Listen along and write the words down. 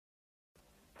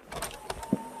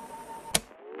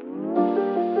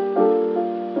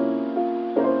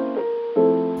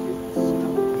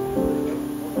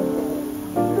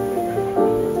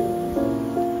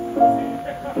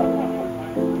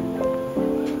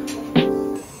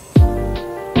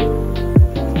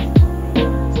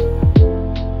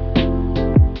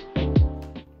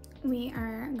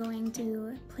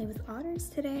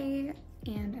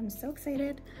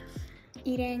excited.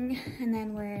 Eating, and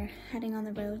then we're heading on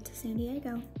the road to San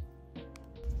Diego.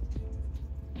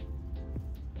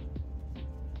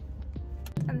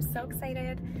 I'm so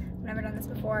excited. I've never done this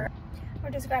before.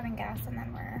 We're just grabbing gas and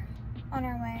then we're on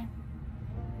our way.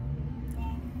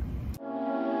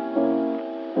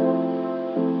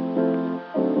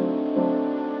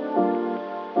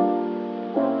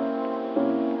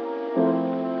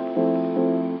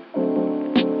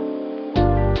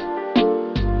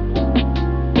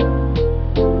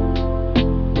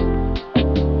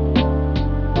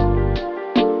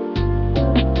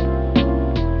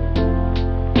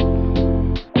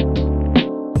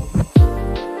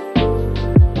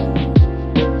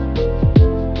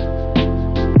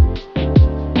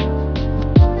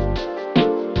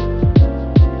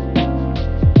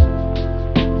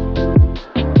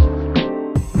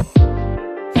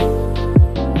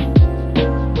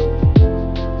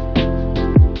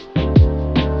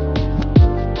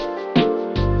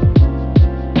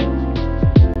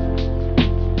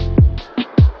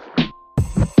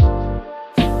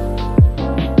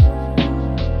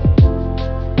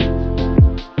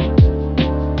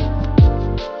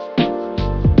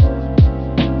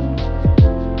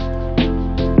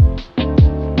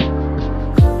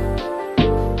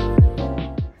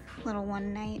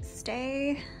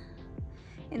 Stay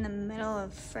in the middle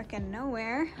of frickin'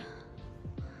 nowhere.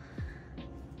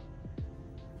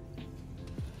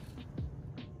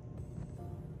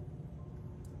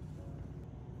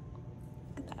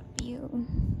 Look at that view.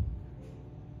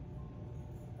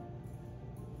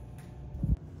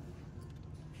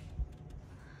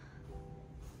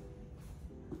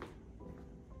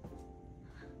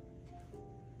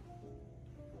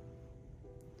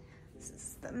 This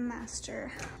is the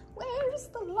master. Where's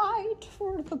the light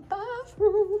for the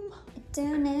bathroom? I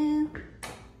don't know.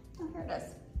 Oh, here it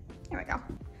is. Here we go.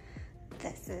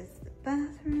 This is the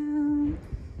bathroom.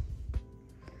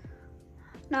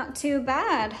 Not too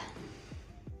bad.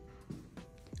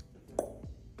 A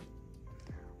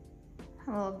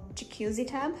little jacuzzi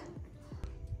tub.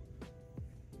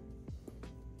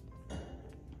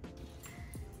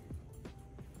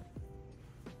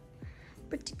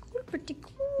 Pretty cool, pretty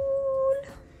cool.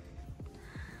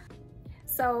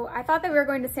 So I thought that we were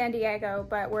going to San Diego,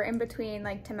 but we're in between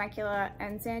like Temecula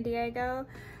and San Diego,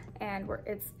 and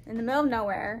it's in the middle of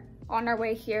nowhere. On our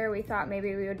way here, we thought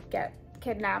maybe we would get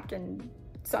kidnapped and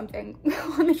something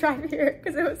on the drive here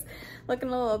because it was looking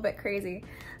a little bit crazy.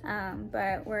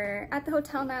 But we're at the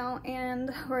hotel now,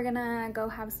 and we're gonna go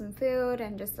have some food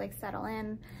and just like settle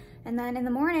in. And then in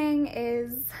the morning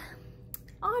is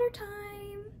otter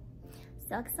time.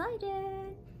 So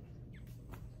excited.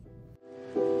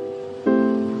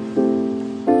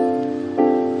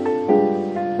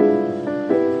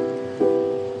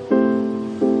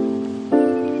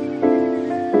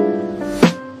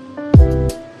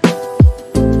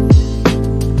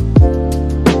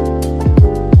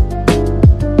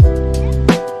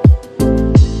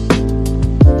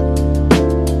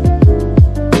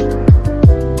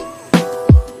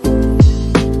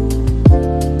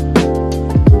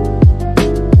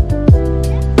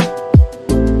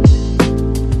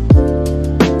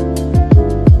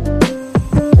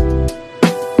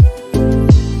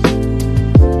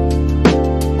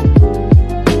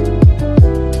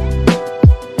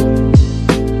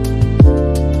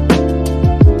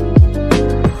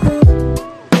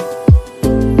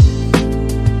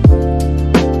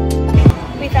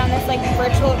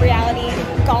 Virtual reality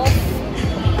golf.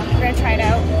 We're gonna try it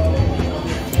out.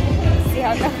 See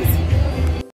how it goes.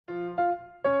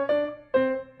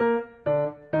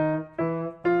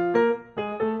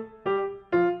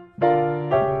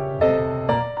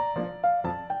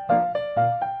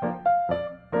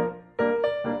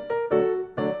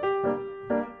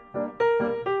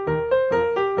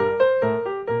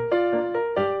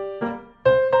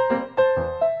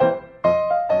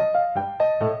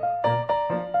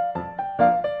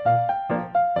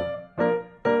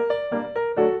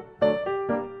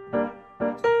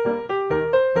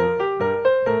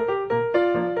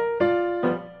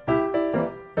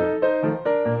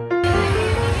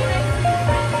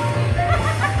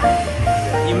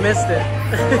 You missed it.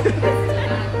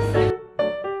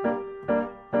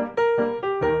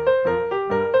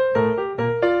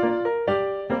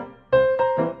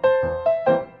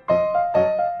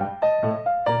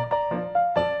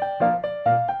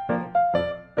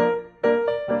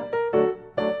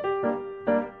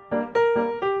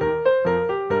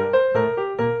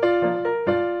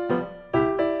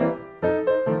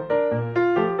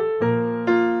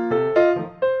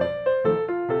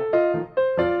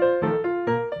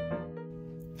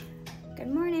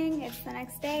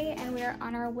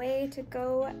 to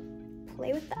go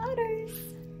play with the otters.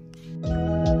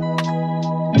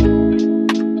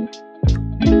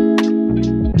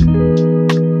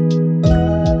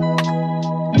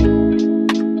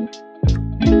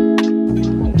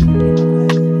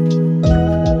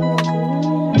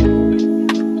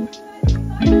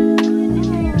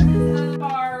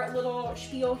 Our little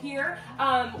spiel here.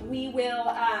 We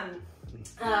will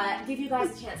give you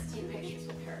guys a chance to take pictures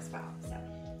with her as well. So,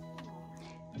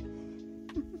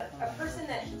 a person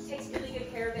that takes really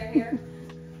good care of their hair.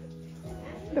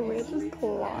 The way it's just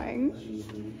clawing.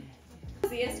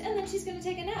 And then she's going to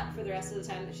take a nap for the rest of the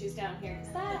time that she's down here.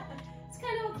 Because that's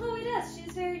kind of what Chloe does.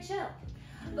 She's very chill.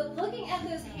 But looking at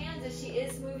those hands as she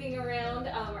is moving around,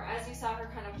 or as you saw her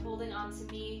kind of holding on to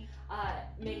me,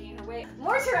 making her way.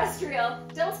 More terrestrial,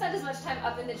 don't spend as much time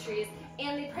up in the trees,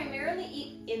 and they primarily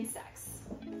eat insects.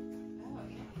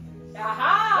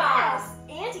 Aha! Yes!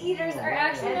 Anteaters are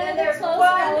actually one of their close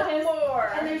relatives.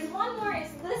 More. And there's one more,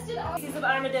 it's listed on. Species of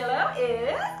armadillo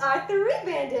is a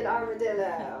three-banded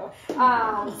armadillo.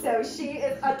 So she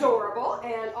is adorable,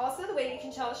 and also the way you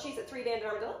can tell she's a three-banded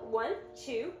armadillo, 1,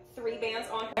 2, 3 bands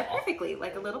on her perfectly,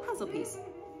 like a little puzzle piece.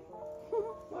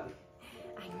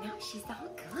 I know, she's all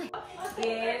good.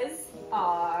 Is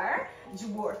our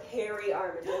dwarf hairy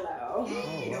armadillo.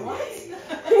 You know what?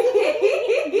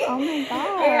 Oh my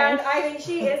god. And I think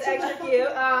she is extra cute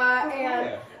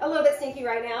and a little bit stinky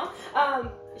right now.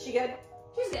 Is she good?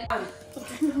 She's good.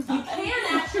 You can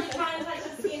actually try and touch the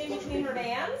skin in between her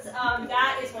bands.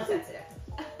 That is more sensitive.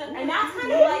 And that's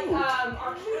kind of like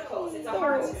our cuticles. It's a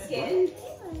hard skin.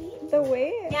 The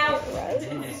way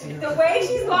the way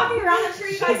she's walking around the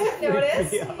tree, you guys have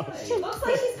noticed. She looks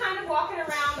like she's kind of walking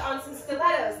around on some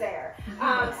stilettos there.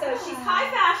 So she's high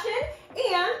fashion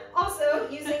and also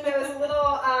using those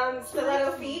little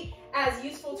stiletto feet as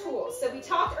useful tools. So we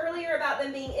talked earlier about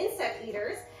them being insect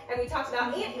eaters, and we talked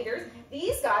about ant eaters.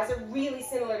 These guys are really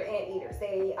similar to ant eaters.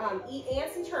 They eat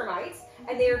ants and termites,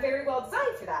 and they are very well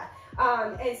designed for that.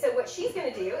 And so what she's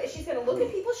going to do is she's going to look at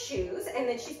people's shoes, and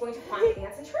then she's going to find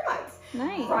ants and termites.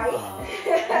 Nice. Right?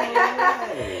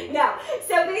 No.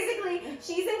 So basically,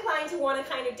 she's inclined to want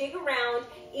to kind of dig around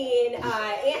in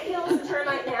ant hills and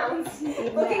termite mounds,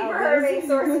 looking for her main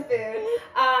source of food.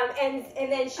 And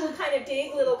then she'll kind of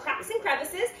dig little cracks and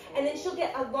crevices, and then she'll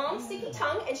get a long sticky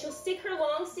tongue, and she'll stick her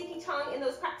long sticky tongue in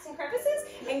those cracks and crevices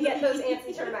and get those ants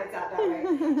and termites out that way.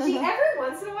 She every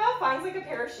once in a while finds like a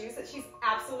pair of shoes that she's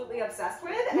absolutely obsessed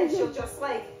with, and she'll just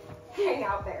like hang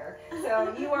out there.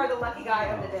 So you are the lucky guy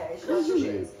of the day. She loves your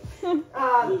shoes.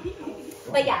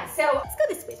 But yeah, so let's go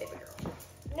this way, baby girl.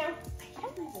 No.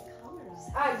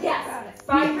 Yes,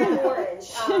 vibrant orange.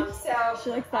 So she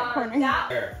likes that corner.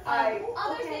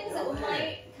 Other things that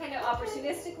might kind of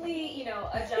opportunistically, you know,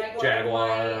 a jaguar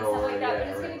and stuff like that, but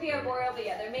it's going to be a boreal. But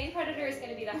yeah, their main predator is going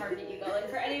to be the harpy eagle. And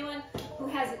for anyone who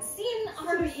hasn't seen a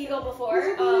harpy eagle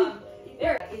before,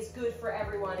 there is good for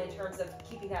everyone in terms of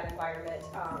keeping that environment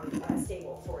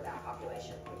stable for that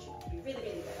population, which would be really,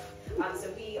 really good.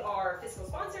 So we are fiscal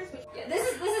sponsors. Yeah, this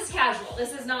is casual.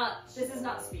 This is not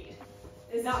speed.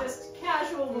 It's just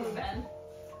casual movement.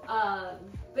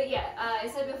 But yeah, I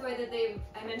said before that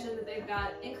I mentioned that they've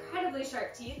got incredibly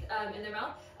sharp teeth in their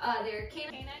mouth. They're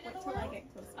canine in the world.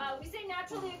 We say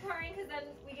naturally occurring because then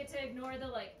we get to ignore the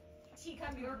like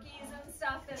teacup Yorkies and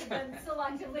stuff that have been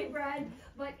selectively bred.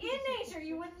 But in nature,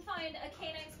 you wouldn't find a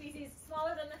canine species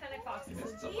smaller than the fennec foxes.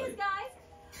 So these guys,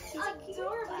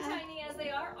 adorably tiny as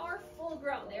they are full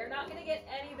grown. They're not going to get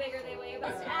any bigger. They weigh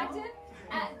about active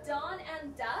at dawn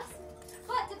and dusk.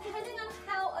 But depending on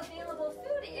how available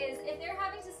food is, if they're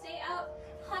having to stay out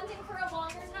hunting for a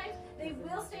longer time, they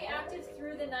will stay active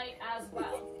through the night as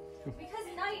well. Because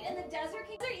night in the desert,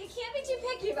 you can't be too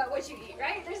picky about what you eat,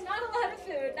 right? There's not a lot of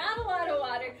food, not a lot of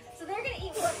water, so they're going to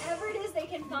eat whatever it is they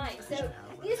can find. So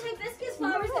these hibiscus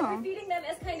flowers that we're feeding them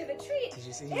as kind of a treat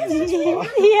is actually part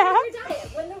of their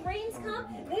diet. When the rains come,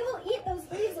 they will eat those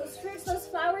leaves, those fruits, those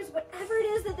flowers, whatever it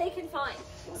is that they can find.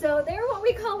 So they're what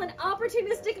we call an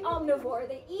opportunistic omnivore.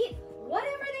 They eat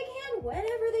whatever they can,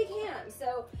 whenever they can.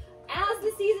 So as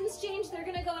the seasons change, they're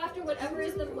going to go after whatever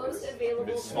is the most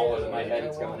available. It's smaller than my head,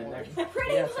 it's going in there.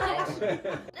 Pretty much.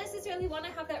 Don't necessarily want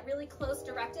to have that really close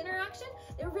direct interaction.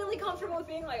 They're really comfortable with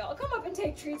being like, I'll come up and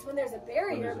take treats when there's a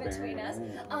barrier between us.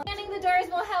 Manning the doors,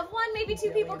 we'll have 1, maybe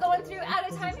 2 people going through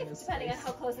at a time, depending on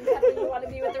how close and happy you want to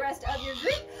be with the rest of your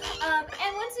group.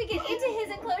 And once we get into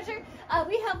his enclosure,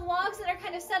 we have logs that are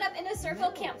kind of set up in a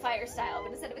circle, campfire style.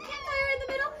 But instead of a campfire in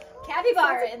the middle,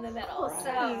 capybara in the middle.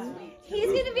 So he's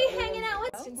going to be hanging out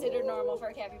with what's considered normal for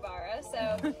a capybara.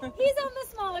 So he's on the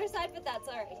smaller side, but that's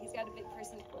all right. He's got a big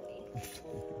personality.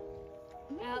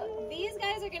 Now, these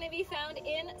guys are going to be found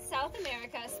in South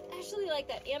America, especially like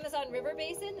that Amazon River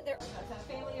Basin. They're a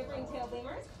family of ring-tailed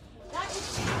lemurs. That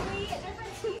is really a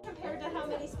different species compared to how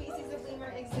many species of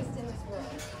lemur exist in this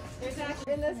world. There's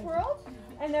actually in this world,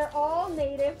 and they're all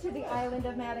native to the island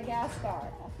of Madagascar.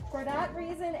 For that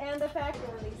reason and the fact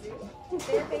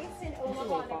they're based in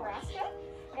Omaha, Nebraska,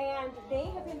 and they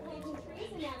have been planting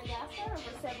trees in Madagascar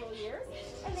over several years,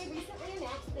 and they recently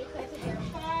announced that they planted their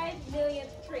 5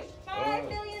 millionth tree. 5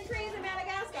 million trees in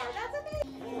Madagascar. That's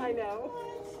amazing. I know.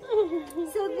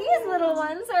 So these little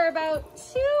ones are about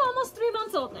almost 3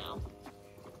 months old now.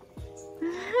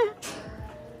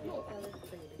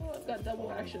 It's got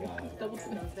double action. Double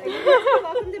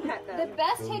Welcome to pet them. The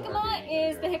best jicama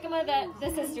is the jicama that the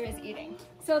sister is eating.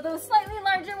 So the slightly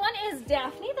larger one is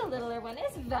Daphne, the littler one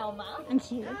is Velma. And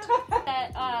cute.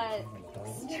 That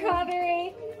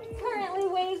Strawberry currently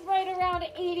weighs right around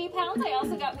 80 pounds. I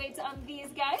also got weights on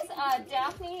these guys.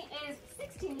 Daphne is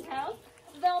 16 pounds.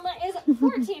 Velma is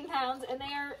 14 pounds, and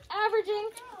they are averaging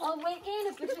a weight gain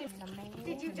of between...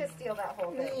 Did you just steal that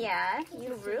whole thing? Yeah,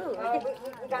 you rude. Oh,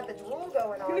 we got the drool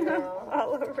going on now.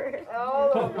 All over it.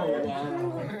 All over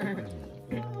it.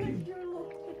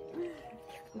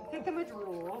 Pick them a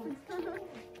drool.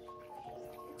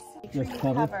 Just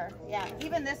cover. Yeah,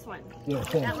 even this one. Yeah,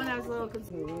 That one I was a little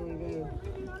confused.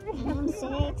 I'm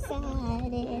so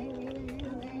excited.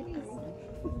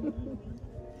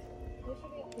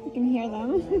 You can hear them.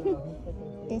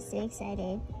 They're so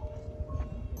excited.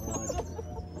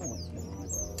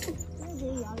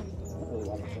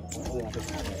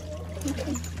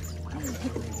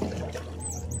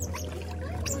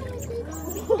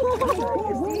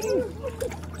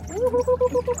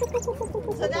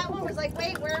 So that one was like,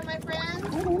 wait, where are my friends?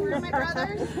 Where are my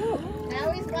brothers?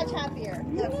 Now he's much happier.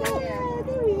 Look,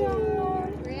 there we are.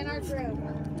 We're in our group.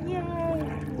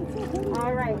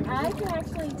 All right, I can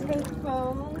actually take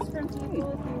phones from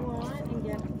people if you want and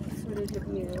get footage of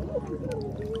you.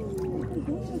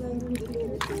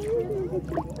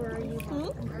 Where are you?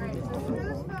 All right, so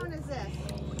whose phone is this?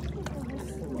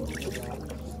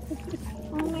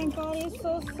 Oh my god, he's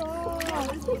so soft. Oh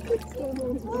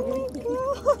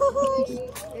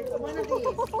It's one of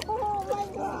these. my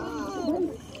god.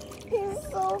 He's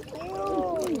so cute.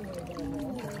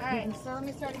 All right, so let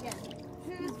me start again.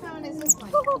 Whose phone is this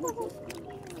one?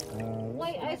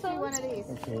 Wait, I See saw one of these.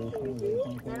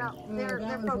 They're not. They're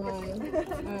focusing.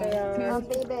 They are. Oh,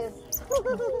 babies.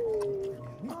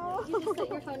 You just set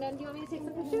your phone down. Do you want me to take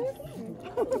some pictures?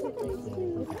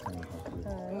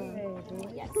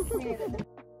 Yes.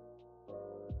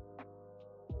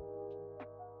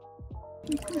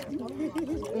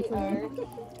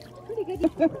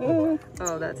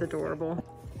 Oh, that's adorable.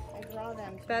 I draw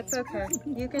them. That's okay.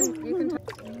 You can.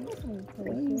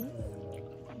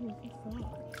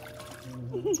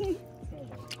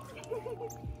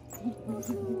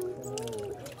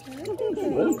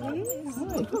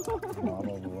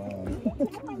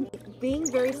 Being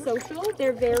very social,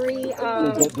 they're very They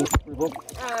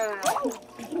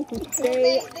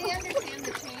understand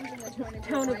the change in the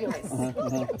tone of voice.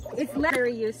 It's less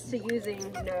very used to using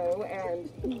no and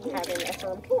having a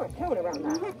firm tone around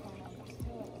that.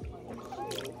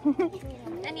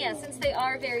 And yeah, since they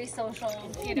are very social,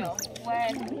 you know,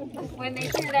 when they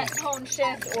hear that tone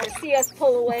shift or see us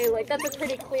pull away, like that's a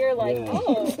pretty clear, like,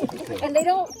 oh. And they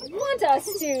don't want us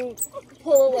to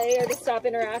pull away or to stop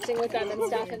interacting with them and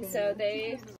stuff, and so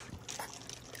they...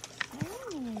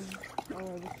 Oh,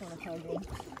 I just want to hug him.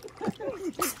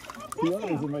 Yeah,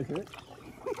 is in my shirt?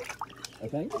 I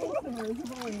think.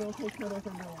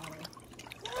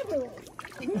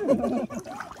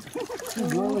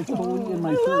 She's really cold in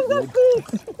my shirt. The feet.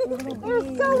 There's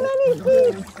so many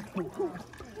feet.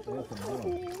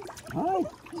 Hi.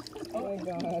 Oh my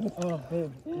god. Oh,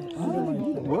 babe.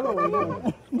 Whoa.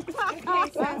 Okay,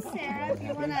 so Sarah, if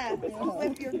you want to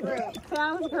flip your group.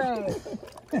 Sounds great.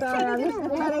 Sorry, I'm just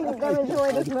letting them enjoy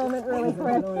this moment really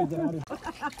quick.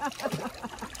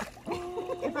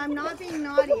 If I'm not being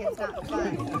naughty, it's not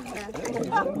fun.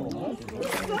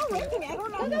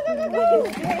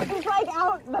 It's like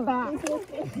out the back.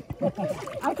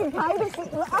 I can kind of see.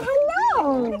 Hello.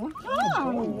 Hi.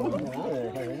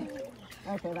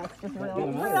 Okay, that's just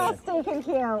real stinking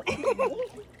cute.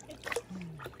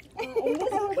 And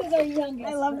this is our youngest. I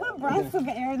love the breaths of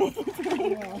air that it's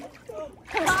like.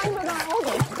 Combined with our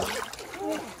oldest.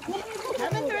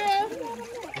 Coming through.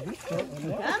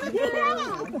 Coming through.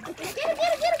 Get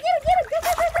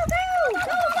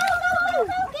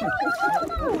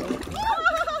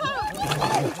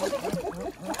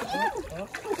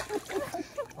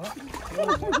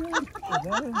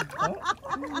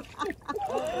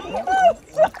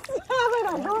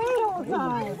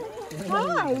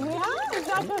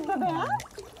Crazy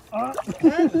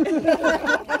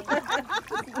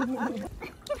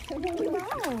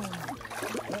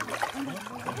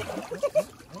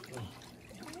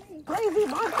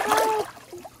monsters!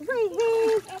 Crazy!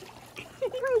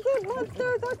 Crazy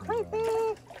monsters are crazy!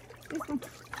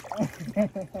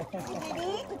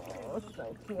 Oh, so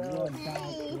cute.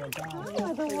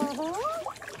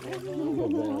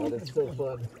 That's so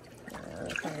fun.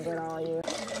 Trying to get all you.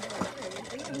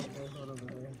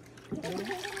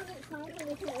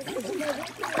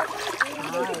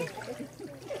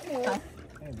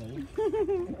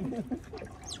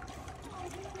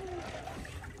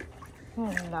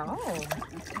 Oh no.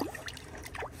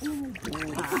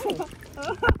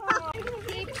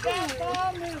 Keep that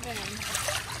ball moving.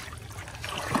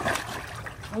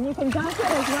 And you can jump it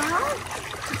as well?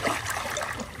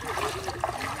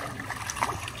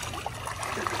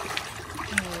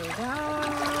 There we go.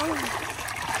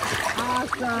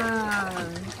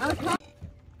 Awesome. Okay.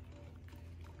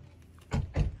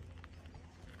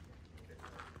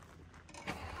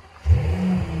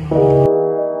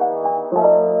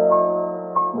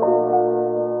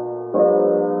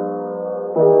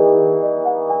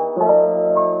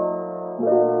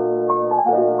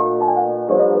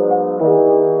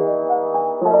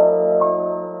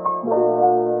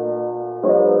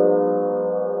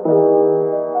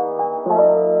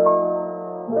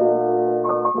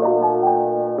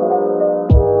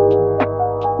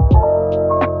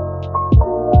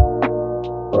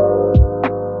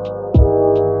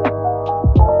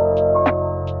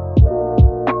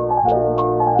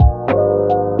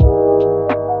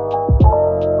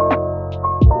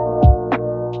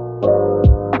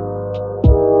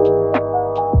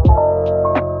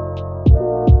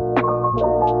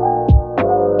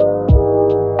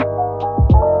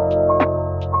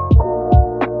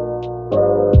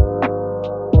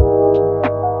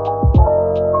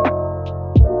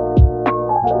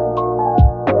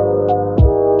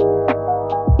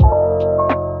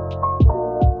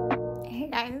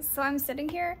 So I'm sitting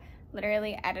here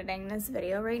literally editing this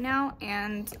video right now,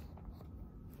 and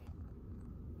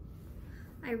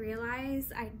I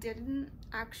realized I didn't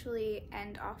actually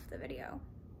end off the video.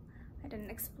 I didn't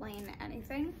explain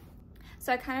anything.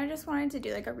 So I kind of just wanted to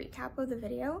do like a recap of the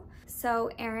video. So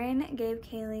Erin gave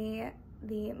Kaylee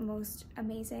the most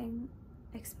amazing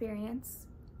experience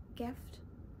gift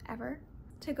ever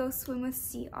to go swim with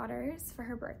sea otters for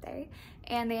her birthday,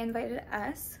 and they invited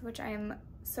us, which I am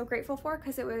so grateful for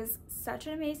because it was such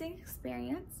an amazing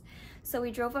experience. So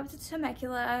we drove up to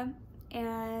Temecula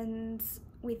and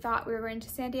we thought we were going to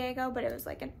San Diego, but it was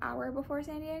like an hour before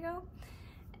San Diego.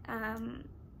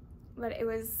 But it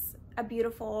was a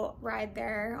beautiful ride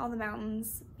there, all the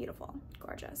mountains, beautiful,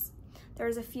 gorgeous. There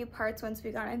was a few parts once we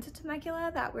got into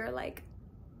Temecula that we were like,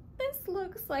 this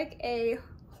looks like a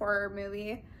horror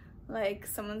movie. Like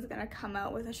someone's gonna come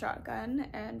out with a shotgun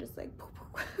and just like,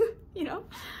 you know,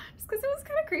 just because it was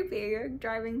kind of creepy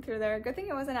driving through there. Good thing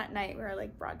it wasn't at night, we were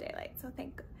like broad daylight, so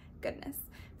thank goodness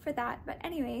for that. But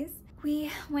anyways,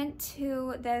 we went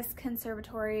to this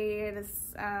conservatory,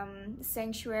 this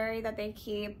sanctuary that they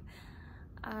keep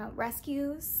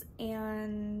rescues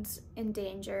and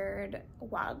endangered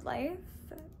wildlife.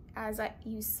 As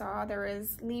you saw, there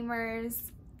was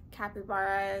lemurs,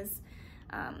 capybaras,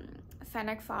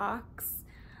 fennec fox,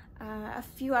 a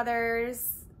few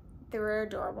others. They were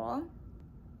adorable,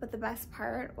 but the best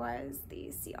part was the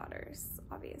sea otters.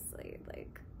 Obviously,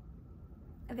 like,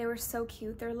 they were so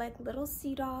cute. They're like little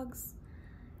sea dogs.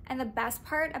 And the best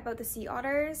part about the sea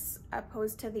otters,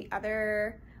 opposed to the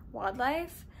other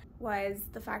wildlife, was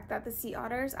the fact that the sea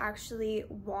otters actually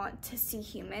want to see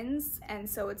humans. And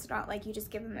so it's not like you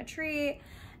just give them a treat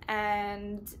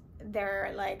and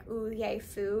they're like, ooh, yay,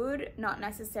 food, not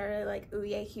necessarily like, ooh,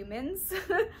 yay, humans.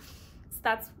 So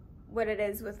that's what it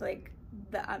is with like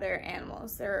the other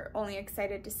animals. They're only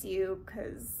excited to see you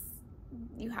because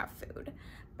you have food.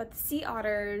 But the sea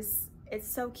otters,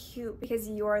 it's so cute because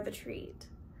you're the treat.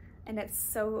 And it's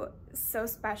so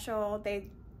special.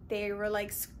 They were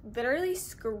like literally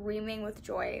screaming with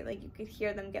joy. Like you could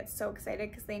hear them get so excited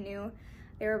because they knew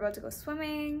they were about to go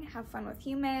swimming, have fun with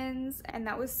humans, and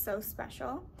that was so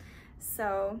special.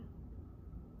 So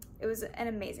it was an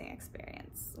amazing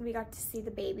experience. We got to see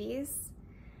the babies.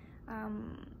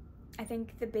 I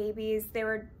think the babies, they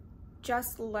were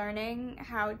just learning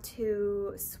how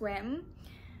to swim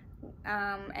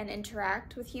and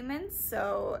interact with humans.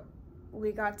 So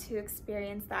we got to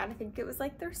experience that. I think it was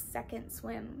like their second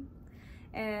swim.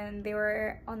 And they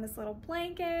were on this little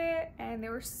blanket and they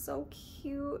were so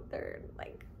cute. They're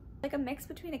like a mix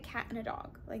between a cat and a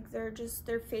dog. Like they're just,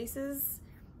 their faces,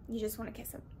 you just want to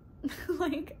kiss them.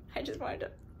 Like I just wanted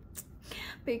to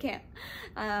but you can't.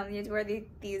 You have to wear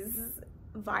these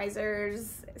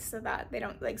visors so that they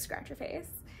don't like scratch your face,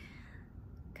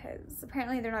 because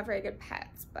apparently they're not very good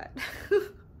pets, but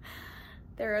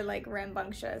they're like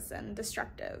rambunctious and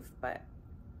destructive. But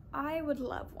I would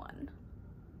love one,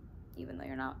 even though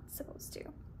you're not supposed to.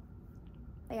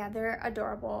 But yeah, they're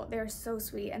adorable. They're so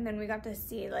sweet. And then we got to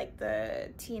see like the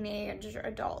teenage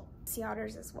adult sea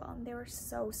otters as well, and they were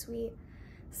so sweet,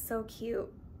 so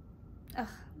cute. Ugh,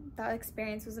 that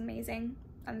experience was amazing.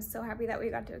 I'm so happy that we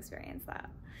got to experience that.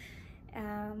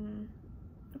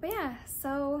 But yeah,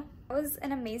 so it was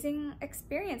an amazing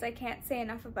experience. I can't say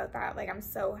enough about that. Like, I'm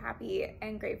so happy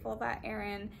and grateful that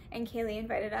Erin and Kaylee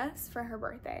invited us for her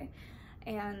birthday.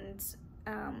 And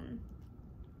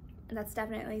that's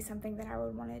definitely something that I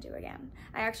would want to do again.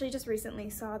 I actually just recently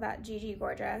saw that Gigi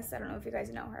Gorgeous, I don't know if you guys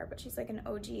know her, but she's like an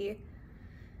OG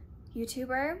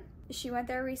YouTuber. She went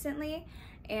there recently,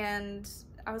 and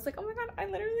I was like, oh my god, I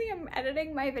literally am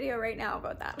editing my video right now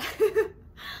about that.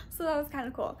 So that was kind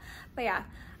of cool. But yeah,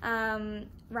 Ryan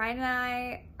and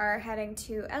I are heading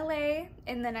to LA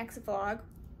in the next vlog.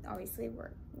 Obviously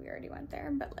we already went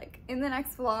there, but like in the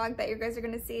next vlog that you guys are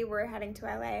gonna see, we're heading to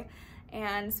LA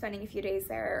and spending a few days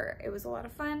there. It was a lot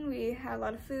of fun. We had a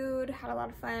lot of food, had a lot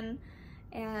of fun,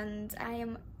 and I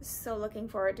am so looking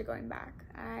forward to going back.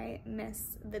 I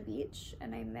miss the beach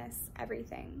and I miss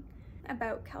everything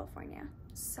about California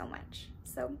so much.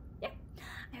 So yeah,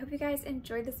 I hope you guys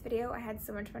enjoyed this video. I had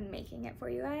so much fun making it for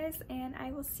you guys, and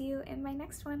I will see you in my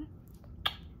next one.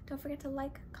 Don't forget to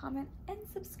like, comment, and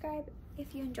subscribe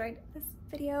if you enjoyed this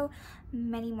video.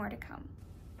 Many more to come.